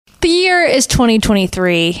The year is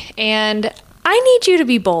 2023, and I need you to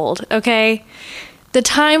be bold, okay? The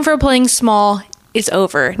time for playing small is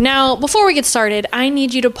over. Now, before we get started, I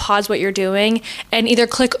need you to pause what you're doing and either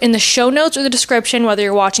click in the show notes or the description, whether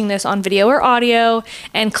you're watching this on video or audio,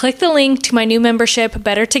 and click the link to my new membership,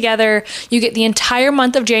 Better Together. You get the entire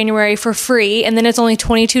month of January for free, and then it's only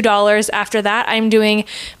 $22 after that. I'm doing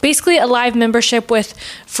basically a live membership with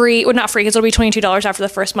free, well, not free because it'll be $22 after the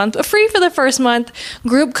first month, but free for the first month,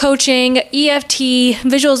 group coaching, EFT,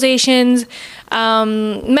 visualizations,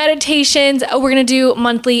 meditations. We're going to do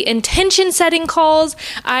monthly intention setting calls.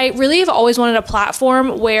 I really have always wanted a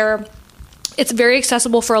platform where it's very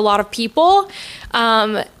accessible for a lot of people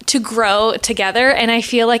to grow together. And I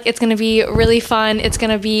feel like it's going to be really fun. It's going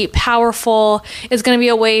to be powerful. It's going to be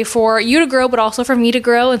a way for you to grow, but also for me to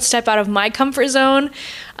grow and step out of my comfort zone.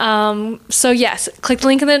 So yes, click the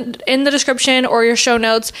link in the description or your show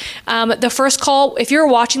notes. The first call, if you're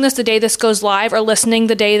watching this the day this goes live or listening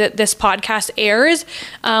the day that this podcast airs,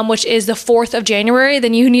 which is the 4th of January,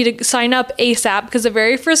 then you need to sign up ASAP because the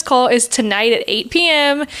very first call is tonight at 8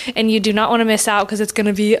 p.m. and you do not want to miss out because it's going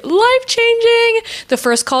to be life-changing. The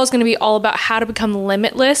first call is going to be all about how to become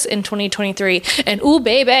limitless in 2023. And ooh,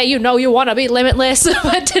 baby, you know you want to be limitless.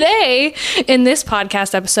 But today, in this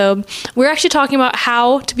podcast episode, we're actually talking about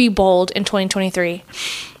how to be bold in 2023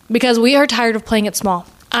 because we are tired of playing it small.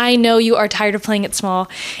 I know you are tired of playing it small,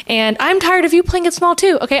 and I'm tired of you playing it small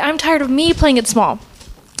too. Okay, I'm tired of me playing it small.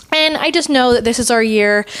 And I just know that this is our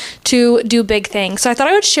year to do big things. So I thought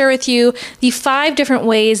I would share with you the 5 different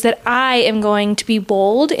ways that I am going to be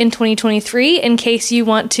bold in 2023 in case you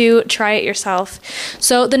want to try it yourself.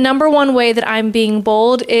 So the number one way that I'm being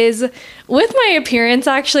bold is with my appearance,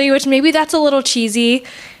 actually, which maybe that's a little cheesy,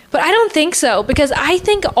 but I don't think so, because I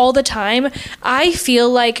think all the time I feel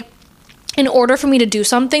like in order for me to do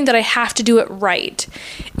something that I have to do it right.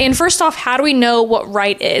 And first off, how do we know what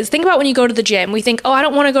right is? Think about when you go to the gym. We think, oh, I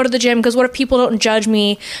don't want to go to the gym because what if people don't judge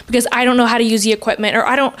me because I don't know how to use the equipment? Or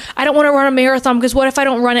I don't want to run a marathon because what if I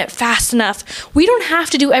don't run it fast enough? We don't have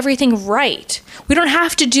to do everything right. We don't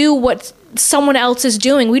have to do what someone else is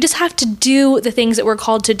doing. We just have to do the things that we're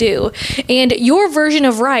called to do. And your version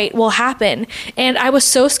of right will happen. And I was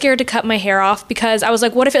so scared to cut my hair off because I was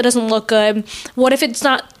like, what if it doesn't look good? What if it's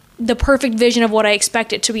not the perfect vision of what I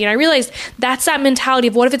expect it to be? And I realized that's that mentality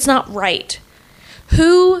of what if it's not right?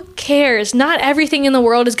 Who cares? Not everything in the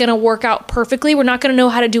world is going to work out perfectly. We're not going to know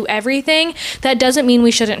how to do everything. That doesn't mean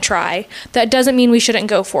we shouldn't try. That doesn't mean we shouldn't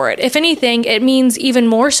go for it. If anything, it means even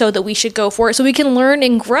more so that we should go for it so we can learn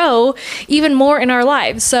and grow even more in our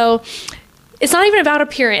lives. So it's not even about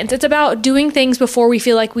appearance. It's about doing things before we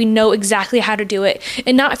feel like we know exactly how to do it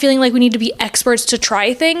and not feeling like we need to be experts to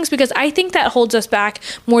try things, because I think that holds us back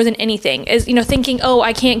more than anything is, thinking, oh,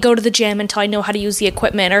 I can't go to the gym until I know how to use the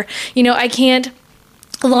equipment, or, I can't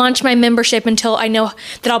launch my membership until I know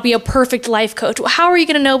that I'll be a perfect life coach. Well, how are you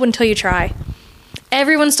going to know until you try?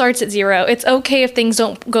 Everyone starts at 0. It's okay if things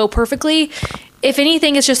don't go perfectly. If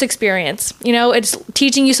anything, it's just experience. It's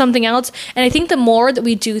teaching you something else. And I think the more that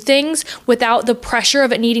we do things without the pressure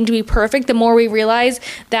of it needing to be perfect, the more we realize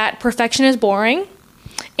that perfection is boring.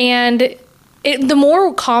 And the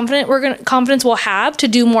more confidence we'll have to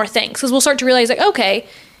do more things, because we'll start to realize, like, okay,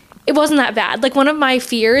 it wasn't that bad. Like, one of my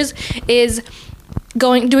fears is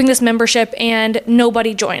doing this membership and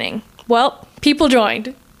nobody joining. Well, people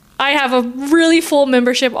joined. I have a really full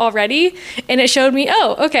membership already, and it showed me,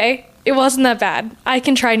 oh, okay, it wasn't that bad. I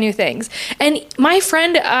can try new things. And my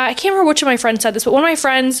friend, I can't remember which of my friends said this, but one of my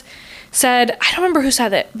friends said, I don't remember who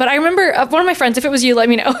said it, but I remember one of my friends, if it was you, let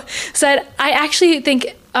me know, said, I actually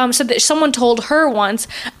think, said that someone told her once,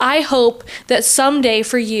 I hope that someday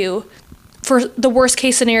for you, for the worst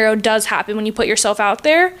case scenario does happen when you put yourself out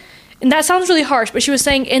there. And that sounds really harsh, but she was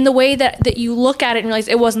saying in the way that you look at it and realize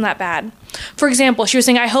it wasn't that bad. For example, she was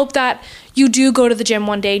saying, I hope that you do go to the gym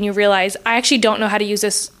one day and you realize, I actually don't know how to use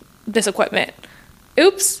this equipment.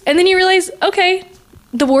 Oops. And then you realize, okay,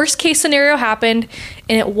 the worst case scenario happened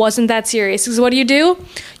and it wasn't that serious. Because what do?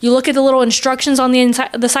 You look at the little instructions on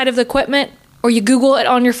the side of the equipment, or you Google it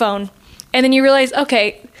on your phone. And then you realize,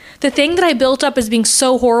 okay, the thing that I built up as being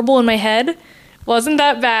so horrible in my head wasn't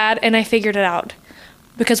that bad, and I figured it out.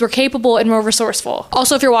 Because we're capable and more resourceful.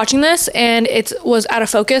 Also, if you're watching this and it was out of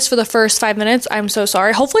focus for the first 5 minutes, I'm so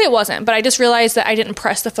sorry. Hopefully it wasn't, but I just realized that I didn't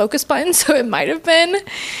press the focus button, so it might have been.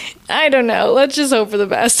 I don't know. Let's just hope for the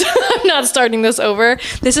best. I'm not starting this over.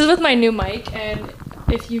 This is with my new mic, and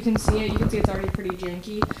if you can see it, you can see it's already pretty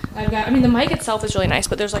janky. The mic itself is really nice,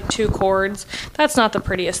 but there's like 2 cords. That's not the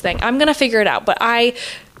prettiest thing. I'm going to figure it out, but I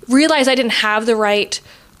realized I didn't have the right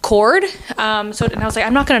cord. And I was like,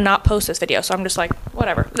 I'm not going to not post this video. So I'm just like,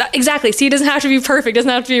 whatever. Exactly. See, it doesn't have to be perfect. It doesn't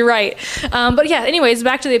have to be right. But yeah, anyways,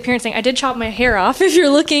 back to the appearance thing. I did chop my hair off if you're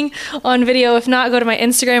looking on video. If not, go to my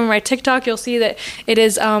Instagram or my TikTok. You'll see that it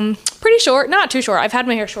is pretty short. Not too short. I've had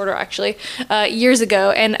my hair shorter actually years ago,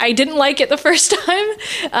 and I didn't like it the first time.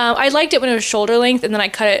 I liked it when it was shoulder length, and then I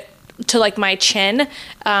cut it to like my chin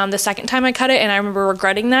the second time I cut it, and I remember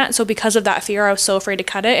regretting that. So because of that fear, I was so afraid to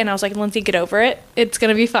cut it, and I was like, Lindsay, get over it. It's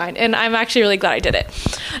gonna be fine. And I'm actually really glad I did it.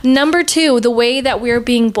 Number 2, the way that we're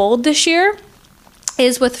being bold this year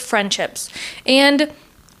is with friendships and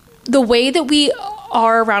the way that we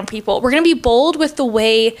are around people. We're gonna be bold with the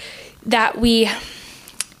way that we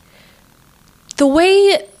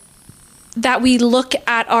look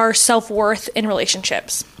at our self-worth in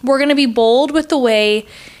relationships. We're gonna be bold with the way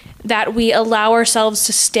that we allow ourselves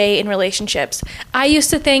to stay in relationships. I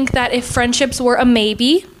used to think that if friendships were a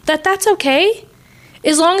maybe, that's okay,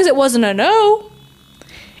 as long as it wasn't a no.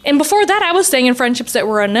 And before that, I was staying in friendships that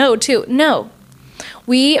were a no too. No,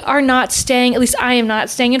 we are not staying, at least I am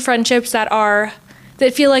not staying in friendships that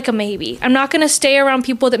feel like a maybe. I'm not going to stay around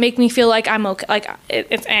people that make me feel like I'm okay, like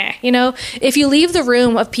it's you know? If you leave the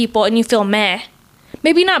room of people and you feel meh,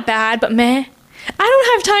 maybe not bad, but meh, I don't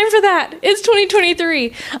have time for that. It's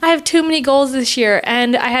 2023. I have too many goals this year,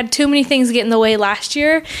 and I had too many things get in the way last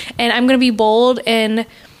year, and I'm going to be bold in,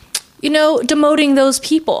 demoting those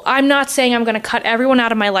people. I'm not saying I'm going to cut everyone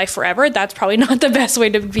out of my life forever. That's probably not the best way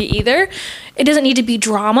to be either. It doesn't need to be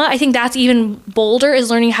drama. I think that's even bolder, is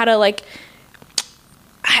learning how to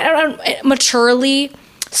maturely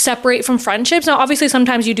separate from friendships. Now, obviously,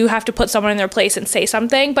 sometimes you do have to put someone in their place and say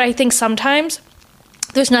something, but I think sometimes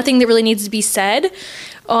there's nothing that really needs to be said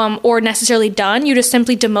or necessarily done. You just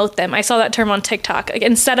simply demote them. I saw that term on TikTok.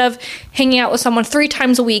 Instead of hanging out with someone 3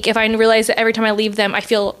 times a week, if I realize that every time I leave them, I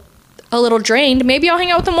feel a little drained, maybe I'll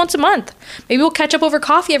hang out with them once a month. Maybe we'll catch up over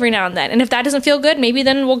coffee every now and then. And if that doesn't feel good, maybe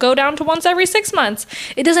then we'll go down to once every 6 months.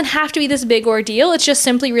 It doesn't have to be this big ordeal. It's just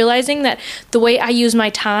simply realizing that the way I use my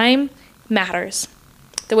time matters.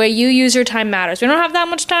 The way you use your time matters. We don't have that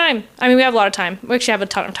much time. I mean, we have a lot of time. We actually have a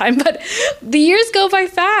ton of time, but the years go by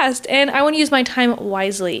fast, and I want to use my time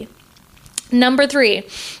wisely. Number 3,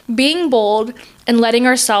 being bold and letting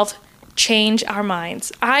ourselves change our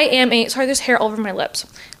minds. Sorry, there's hair all over my lips.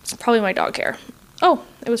 It's probably my dog hair. Oh,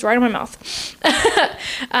 it was right in my mouth.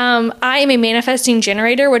 I am a manifesting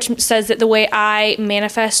generator, which says that the way I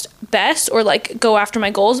manifest best, or go after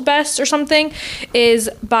my goals best or something, is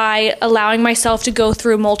by allowing myself to go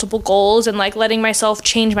through multiple goals and letting myself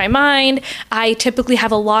change my mind. I typically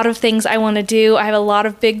have a lot of things I want to do. I have a lot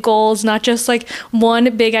of big goals, not just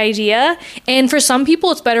one big idea. And for some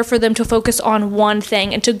people, it's better for them to focus on one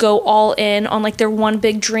thing and to go all in on their one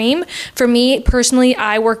big dream. For me personally,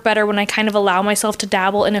 I work better when I kind of allow myself to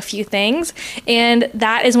dabble in a few things, and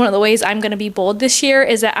that is one of the ways I'm going to be bold this year,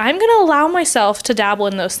 is that I'm going to allow myself to dabble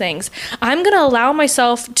in those things. I'm going to allow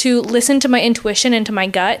myself to listen to my intuition and to my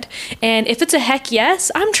gut, and if it's a heck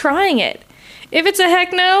yes, I'm trying it. If it's a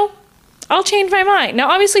heck no, I'll change my mind. Now,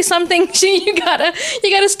 obviously, some things you gotta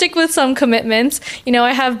stick with some commitments.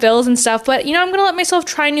 I have bills and stuff, but I'm gonna let myself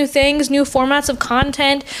try new things, new formats of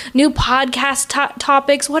content, new podcast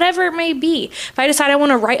topics, whatever it may be. If I decide I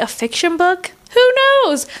want to write a fiction book, who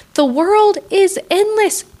knows? The world is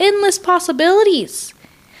endless possibilities.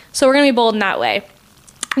 So we're gonna be bold in that way.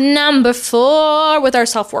 Number 4, with our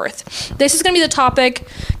self-worth. This is gonna be the topic,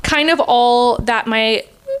 kind of all that my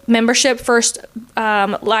membership first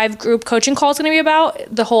live group coaching call is going to be about,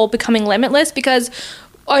 the whole becoming limitless, because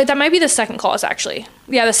that might be the second call is actually.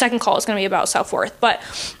 Yeah, the second call is going to be about self-worth. But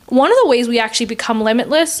one of the ways we actually become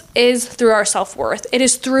limitless is through our self-worth. It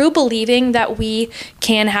is through believing that we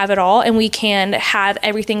can have it all and we can have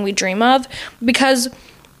everything we dream of. Because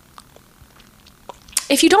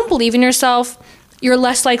if you don't believe in yourself, you're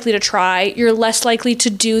less likely to try. You're less likely to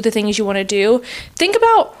do the things you want to do. Think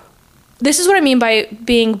about, this is what I mean by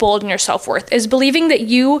being bold in your self-worth, is believing that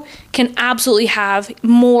you can absolutely have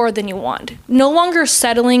more than you want. No longer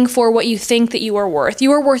settling for what you think that you are worth.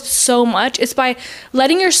 You are worth so much. It's by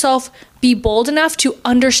letting yourself be bold enough to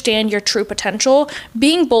understand your true potential,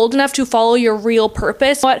 being bold enough to follow your real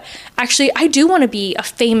purpose. But actually, I do want to be a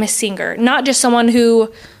famous singer, not just someone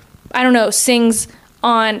who, sings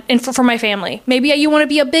on, and for my family. Maybe you want to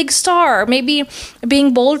be a big star. Maybe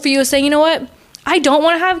being bold for you is saying, you know what? I don't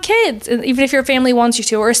want to have kids, even if your family wants you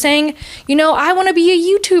to, or saying, I want to be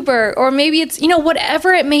a YouTuber, or maybe it's,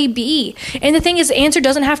 whatever it may be. And the thing is, the answer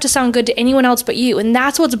doesn't have to sound good to anyone else but you. And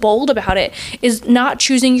that's what's bold about it, is not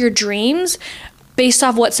choosing your dreams based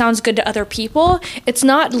off what sounds good to other people. It's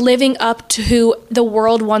not living up to who the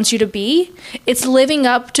world wants you to be. It's living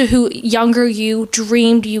up to who younger you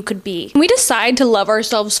dreamed you could be. When we decide to love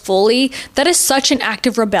ourselves fully, that is such an act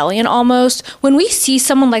of rebellion almost. When we see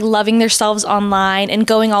someone like loving themselves online and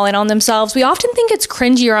going all in on themselves, we often think it's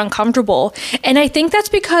cringy or uncomfortable. And I think that's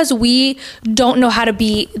because we don't know how to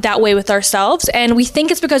be that way with ourselves. And we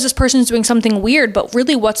think it's because this person's doing something weird, but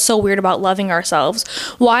really what's so weird about loving ourselves?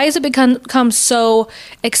 Why has it become so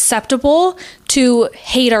acceptable to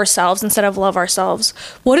hate ourselves instead of love ourselves?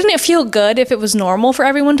 Wouldn't it feel good if it was normal for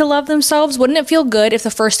everyone to love themselves? Wouldn't it feel good if the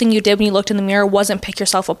first thing you did when you looked in the mirror wasn't pick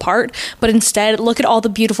yourself apart, but instead look at all the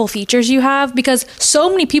beautiful features you have? Because so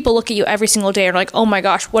many people look at you every single day and are like, oh my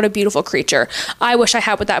gosh, what a beautiful creature. I wish I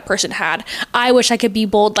had what that person had. I wish I could be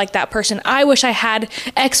bold like that person. I wish I had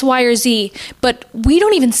X, Y, or Z. But we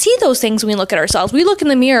don't even see those things when we look at ourselves. We look in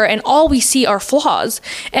the mirror and all we see are flaws.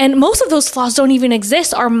 And most of those flaws don't even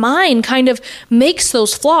exist. Our mind kind of makes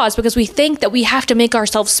those flaws because we think that we have to make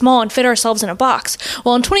ourselves small and fit ourselves in a box.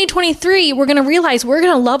 Well, in 2023, we're going to realize we're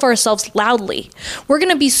going to love ourselves loudly. We're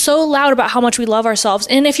going to be so loud about how much we love ourselves.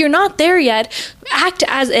 And if you're not there yet, act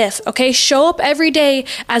as if, okay? Show up every day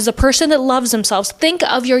as the person that loves themselves. Think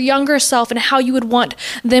of your younger self and how you would want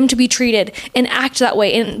them to be treated and act that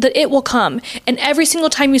way, and that it will come. And every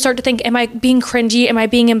single time you start to think, am I being cringy? Am I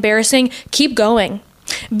being embarrassing? Keep going.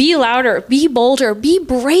 Be louder, be bolder, be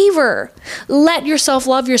braver. Let yourself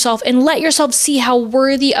love yourself and let yourself see how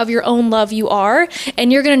worthy of your own love you are.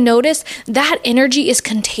 And you're going to notice that energy is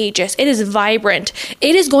contagious. It is vibrant.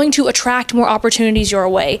 It is going to attract more opportunities your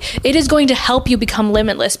way. It is going to help you become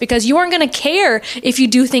limitless because you aren't going to care if you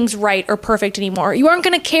do things right or perfect anymore. You aren't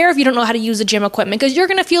going to care if you don't know how to use the gym equipment because you're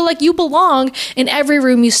going to feel like you belong in every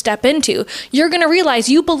room you step into. You're going to realize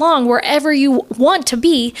you belong wherever you want to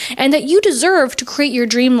be and that you deserve to create your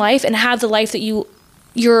dream life and have the life that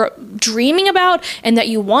you're dreaming about and that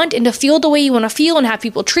you want, and to feel the way you want to feel and have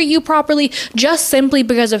people treat you properly just simply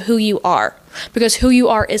because of who you are, because who you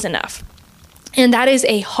are is enough. And that is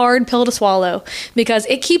a hard pill to swallow because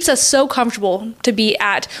it keeps us so comfortable to be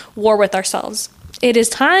at war with ourselves. It is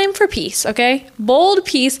time for peace, okay? Bold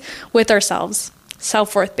peace with ourselves.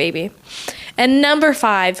 Self-worth, baby. And number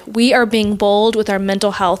 5, we are being bold with our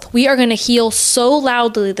mental health. We are going to heal so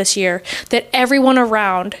loudly this year that everyone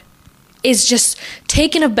around is just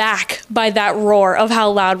taken aback by that roar of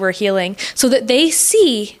how loud we're healing, so that they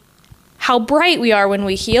see how bright we are when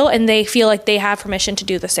we heal, and they feel like they have permission to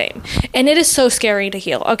do the same. And it is so scary to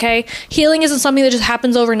heal, okay? Healing isn't something that just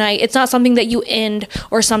happens overnight. It's not something that you end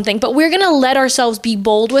or something, but we're going to let ourselves be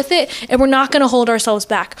bold with it, and we're not going to hold ourselves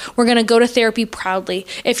back. We're going to go to therapy proudly.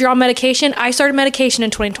 If you're on medication, I started medication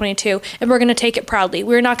in 2022, and we're going to take it proudly.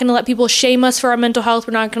 We're not going to let people shame us for our mental health.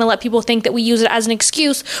 We're not going to let people think that we use it as an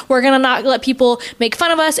excuse. We're going to not let people make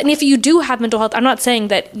fun of us. And if you do have mental health, I'm not saying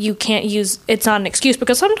that you can't use, it's not an excuse,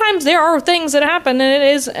 because sometimes there are things that happen and it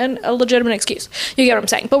is a legitimate excuse. You get what I'm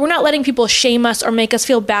saying? But we're not letting people shame us or make us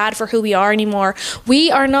feel bad for who we are anymore.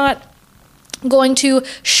 We are not going to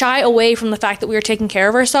shy away from the fact that we are taking care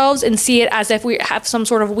of ourselves and see it as if we have some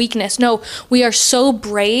sort of weakness. No, we are so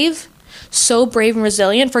brave and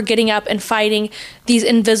resilient for getting up and fighting these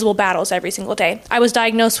invisible battles every single day. I was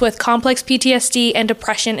diagnosed with complex PTSD and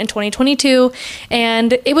depression in 2022,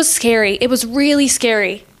 and it was scary. It was really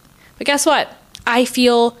scary. But guess what? I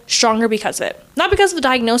feel stronger because of it. Not because of the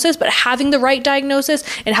diagnosis, but having the right diagnosis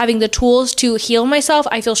and having the tools to heal myself,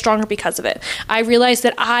 I feel stronger because of it. I realized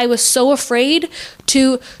that I was so afraid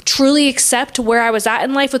to truly accept where I was at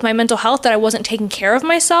in life with my mental health that I wasn't taking care of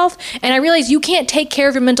myself. And I realized you can't take care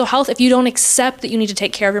of your mental health if you don't accept that you need to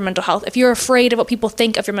take care of your mental health. If you're afraid of what people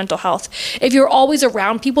think of your mental health. If you're always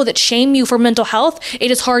around people that shame you for mental health, it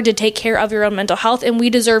is hard to take care of your own mental health. And we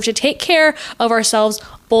deserve to take care of ourselves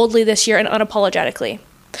boldly this year and unapologetically.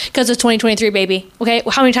 Because it's 2023, baby. Okay,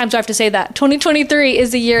 how many times do I have to say that? 2023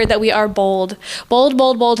 is the year that we are bold.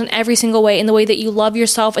 Bold in every single way. In the way that you love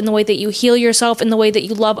yourself, in the way that you heal yourself, in the way that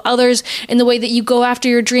you love others, in the way that you go after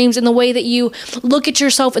your dreams, in the way that you look at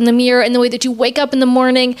yourself in the mirror, in the way that you wake up in the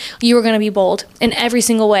morning. You are going to be bold in every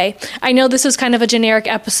single way. I know this is kind of a generic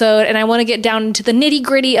episode, and I want to get down into the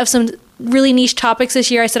nitty-gritty of some really niche topics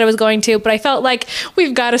this year. I said I was going to, but I felt like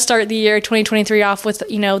we've got to start the year 2023 off with,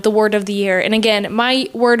 the word of the year. And again, my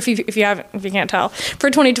word, if you can't tell,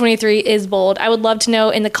 for 2023 is bold. I would love to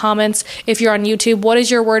know in the comments, if you're on YouTube, what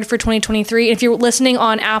is your word for 2023? And if you're listening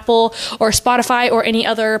on Apple or Spotify or any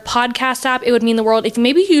other podcast app, it would mean the world if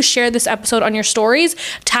maybe you share this episode on your stories.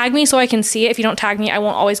 Tag me so I can see it. If you don't tag me, I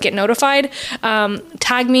won't always get notified.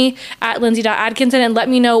 Tag me at lindsay.atkinson and let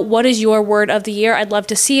me know what is your word of the year. I'd love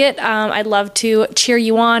to see it. I'd love to cheer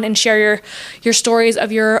you on and share your stories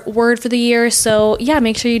of your word for the year. So yeah,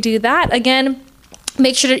 make sure you do that. Again,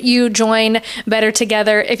 make sure that you join Better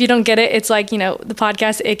Together. If you don't get it, it's like, the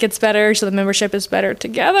podcast, it gets better, so the membership is better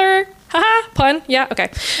together. Haha, pun. Yeah,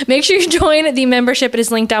 okay. Make sure you join the membership. It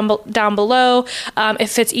is linked down below.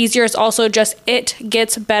 If it's easier, it's also just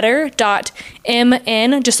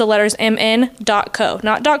itgetsbetter.mn, just the letters mn.co,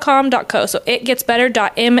 not .com, .co. So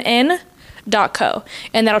itgetsbetter.mn.co,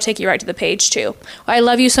 and that'll take you right to the page too. Well, I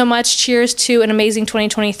love you so much. Cheers to an amazing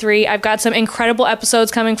 2023. I've got some incredible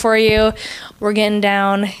episodes coming for you. We're getting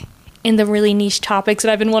down in the really niche topics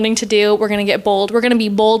that I've been wanting to do. We're going to get bold. We're going to be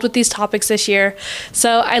bold with these topics this year.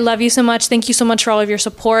 So I love you so much. Thank you so much for all of your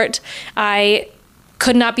support. I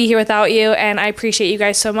could not be here without you, and I appreciate you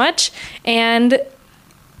guys so much. And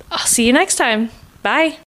I'll see you next time. Bye.